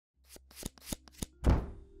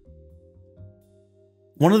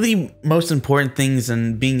one of the most important things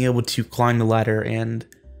in being able to climb the ladder and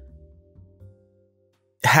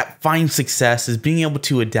find success is being able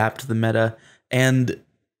to adapt to the meta. And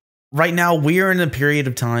right now we are in a period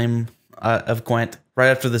of time of Gwent, right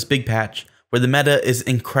after this big patch, where the meta is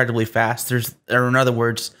incredibly fast. Or in other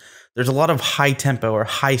words, there's a lot of high tempo or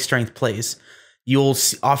high strength plays. You'll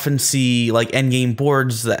often see like endgame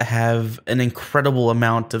boards that have an incredible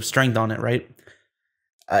amount of strength on it, right?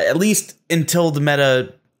 At least until the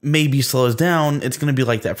meta maybe slows down, it's going to be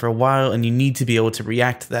like that for a while, and you need to be able to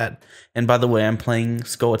react to that. And by the way, I'm playing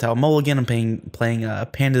Scoia'tael Mulligan. I'm playing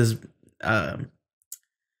Panda's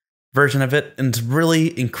version of it, and it's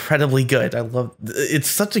really incredibly good. I love it's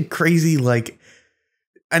such a crazy, like,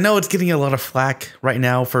 I know it's getting a lot of flack right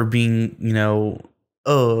now for being, you know,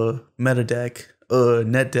 meta deck,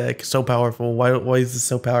 net deck, so powerful. Why is this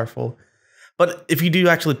so powerful? But if you do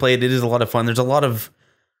actually play it, it is a lot of fun. There's a lot of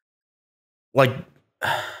like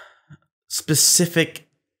specific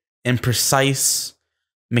and precise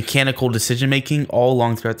mechanical decision making all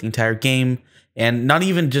along throughout the entire game. And not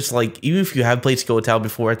even just like, even if you have played Scoia'tael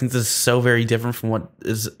before, I think this is so very different from what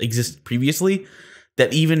existed previously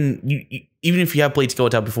that even if you have played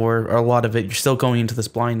Scoia'tael before, or a lot of it, you're still going into this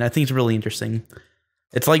blind. I think it's really interesting.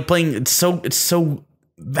 It's like playing. It's so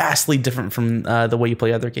vastly different from the way you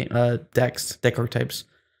play other deck archetypes.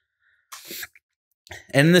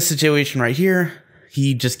 And in this situation right here,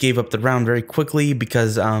 he just gave up the round very quickly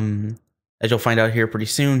because, as you'll find out here pretty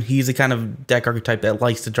soon, he's the kind of deck archetype that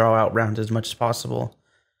likes to draw out rounds as much as possible.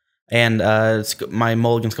 And my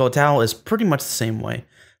Mulligan Scoia'tael is pretty much the same way.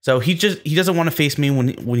 So he doesn't want to face me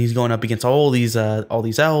when he's going up against all these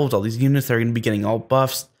elves, all these units that are going to be getting all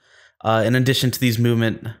buffs. In addition to these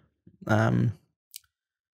movement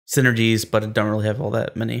synergies, but I don't really have all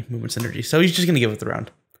that many movement synergies. So he's just going to give it the round.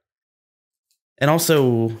 And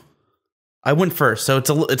also, I went first, so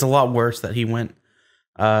it's a lot worse that he went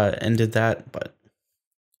and did that. But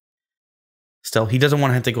still, he doesn't want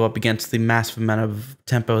to have to go up against the massive amount of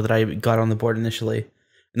tempo that I got on the board initially.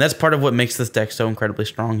 And that's part of what makes this deck so incredibly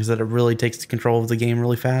strong, is that it really takes control of the game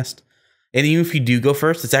really fast. And even if you do go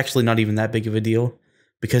first, it's actually not even that big of a deal,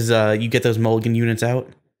 because you get those Mulligan units out.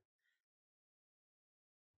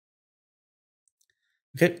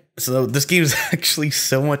 Okay, so this game is actually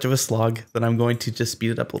so much of a slog that I'm going to just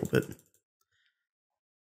speed it up a little bit.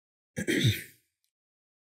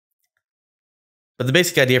 But the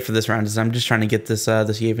basic idea for this round is I'm just trying to get this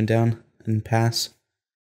Yavin down and pass.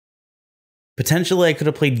 Potentially, I could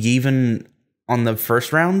have played Yavin on the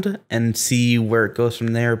first round and see where it goes from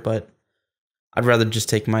there, but I'd rather just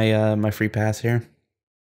take my my free pass here.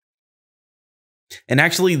 And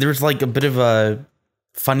actually, there's like a bit of a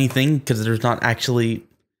funny thing, because there's not actually,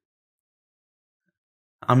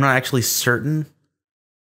 I'm not actually certain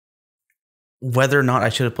whether or not I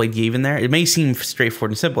should have played Yavin there. It may seem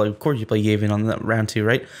straightforward and simple. Of course you play Yavin on that round 2,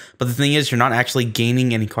 right? But the thing is, you're not actually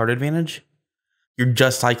gaining any card advantage. You're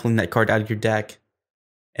just cycling that card out of your deck.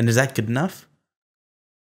 And is that good enough?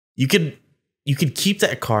 You could keep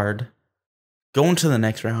that card, go into the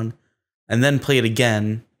next round, and then play it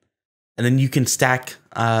again. And then you can stack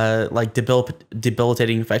like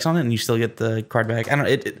debilitating effects on it, and you still get the card back. I don't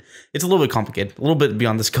know. It's a little bit complicated, a little bit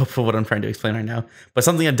beyond the scope of what I'm trying to explain right now, but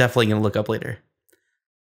something I'm definitely going to look up later.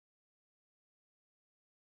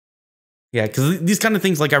 Yeah, because these kind of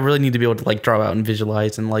things, like, I really need to be able to like draw out and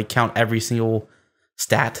visualize and like count every single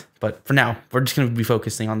stat. But for now, we're just going to be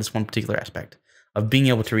focusing on this one particular aspect of being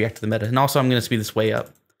able to react to the meta. And also, I'm going to speed this way up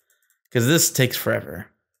because this takes forever.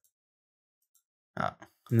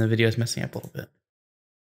 And the video is messing up a little bit.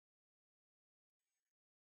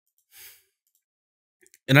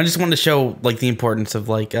 And I just wanted to show like the importance of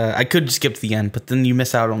like, I could skip to the end, but then you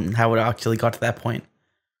miss out on how it actually got to that point.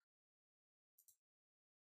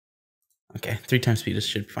 Okay, 3 times speed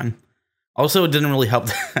should be fine. Also, it didn't really help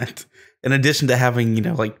that in addition to having, you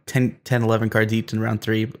know, like 10, 11 cards each in round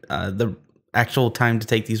 3, the actual time to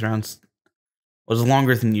take these rounds was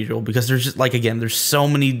longer than usual, because there's just like, again, there's so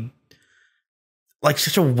many, like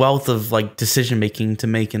such a wealth of like decision making to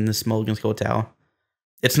make in this Mulligan Scoia'tael.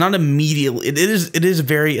 It's not immediate. It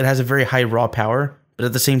has a very high raw power, but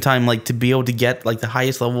at the same time, like to be able to get like the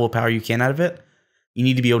highest level of power you can out of it, you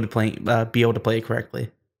need to be able to play it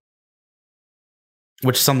correctly,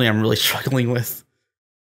 which is something I'm really struggling with.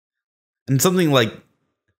 And something like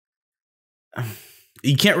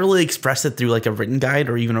you can't really express it through like a written guide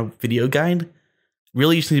or even a video guide.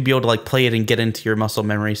 Really, you just need to be able to like play it and get into your muscle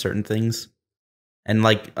memory certain things. And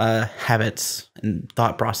like habits and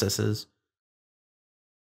thought processes.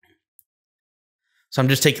 So I'm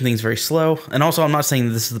just taking things very slow. And also, I'm not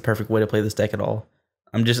saying this is the perfect way to play this deck at all.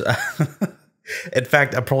 I'm just In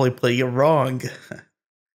fact, I'm probably playing it wrong.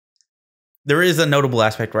 There is a notable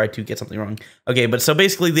aspect where I do get something wrong. Okay, but so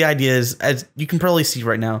basically the idea is, as you can probably see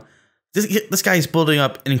right now, this guy is building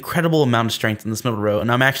up an incredible amount of strength in this middle row,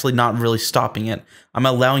 and I'm actually not really stopping it. I'm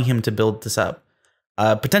allowing him to build this up.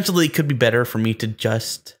 Potentially, it could be better for me to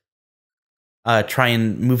just try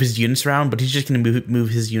and move his units around, but he's just going to move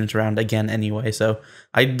his units around again anyway. So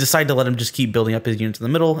I decided to let him just keep building up his units in the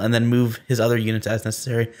middle and then move his other units as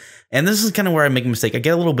necessary. And this is kind of where I make a mistake. I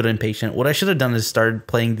get a little bit impatient. What I should have done is started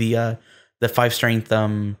playing the 5 strength,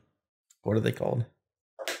 what are they called?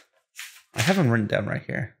 I have them written down right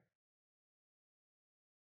here.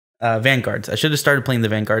 Vanguards. I should have started playing the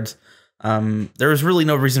Vanguards. There was really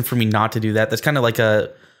no reason for me not to do that. That's kind of like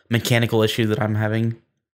a mechanical issue that I'm having.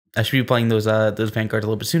 I should be playing those Vanguards a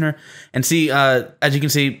little bit sooner. And see, as you can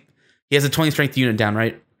see, he has a 20 strength unit down,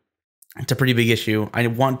 right? It's a pretty big issue. I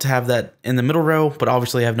want to have that in the middle row, but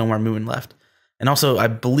obviously I have no more movement left. And also, I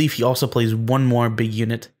believe he also plays one more big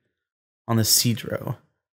unit on the siege row.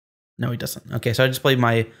 No, he doesn't. Okay, so I just played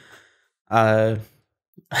my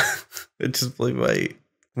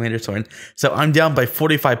Commander's Horn. So I'm down by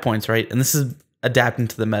 45 points, right? And this is adapting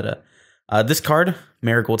to the meta. This card,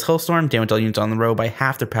 Merigold's Hailstorm, damage all units on the row by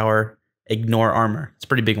half their power, ignore armor. It's a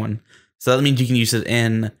pretty big one. So that means you can use it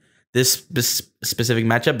in this specific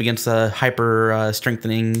matchup against a hyper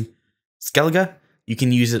strengthening Scoia'tael. You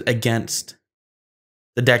can use it against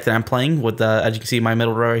the deck that I'm playing with, as you can see, my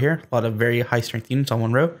middle row right here. A lot of very high strength units on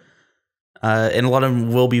one row. And a lot of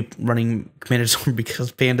them will be running Commander's Horn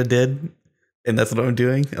because Panda did. And that's what I'm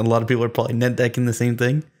doing. And a lot of people are probably net decking the same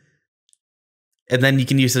thing. And then you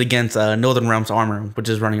can use it against Northern Realms Armor, which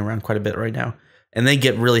is running around quite a bit right now. And they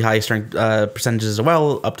get really high strength percentages as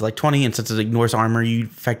well, up to like 20. And since it ignores armor, you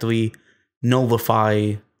effectively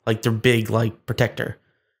nullify like their big like protector,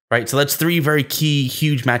 right? So that's 3 very key,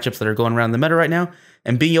 huge matchups that are going around the meta right now.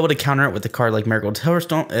 And being able to counter it with a card like Merigold's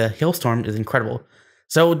Hailstorm is incredible.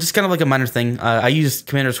 So just kind of like a minor thing, I used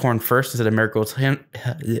Commander's Horn first instead of Merigold's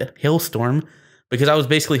Hailstorm because I was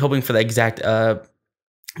basically hoping for the exact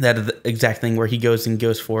thing where he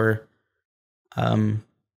goes for a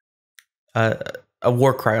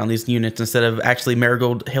war cry on these units instead of actually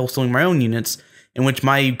Merigold Hailstorming my own units, in which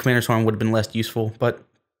my Commander's Horn would have been less useful. But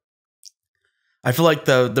I feel like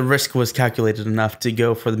the risk was calculated enough to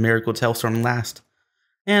go for the Merigold's Hailstorm last.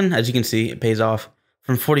 And as you can see, it pays off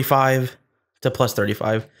from 45 to plus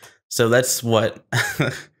 35. So that's what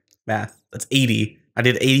math. That's 80. I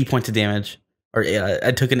did 80 points of damage, or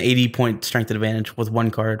I took an 80 point strength advantage with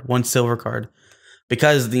one card, one silver card,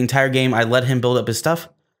 because the entire game I let him build up his stuff,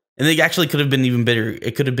 and it actually could have been even better.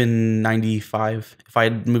 It could have been 95 if I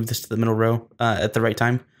had moved this to the middle row at the right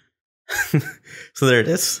time. So there it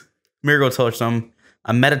is. Merigold's Hailstorm,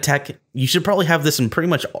 a meta tech. You should probably have this in pretty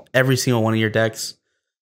much every single one of your decks,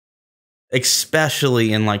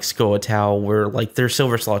 especially in like Scoia'tael, where like their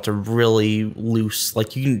silver slots are really loose.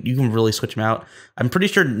 Like you can really switch them out. I'm pretty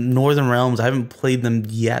sure Northern Realms, I haven't played them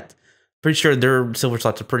yet. Pretty sure their silver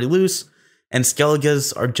slots are pretty loose, and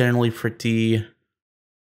Scoia'tael's are generally pretty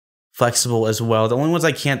flexible as well. The ones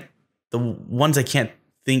I can't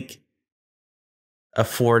think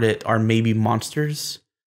afford it are maybe monsters,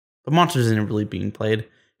 but monsters isn't really being played.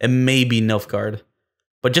 And maybe Nilfgaard.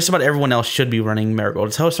 But just about everyone else should be running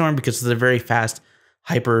Merigold's Hailstorm because it's a very fast,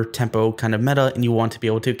 hyper tempo kind of meta, and you want to be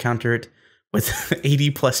able to counter it with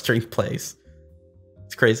 80 plus strength plays.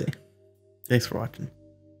 It's crazy. Thanks for watching.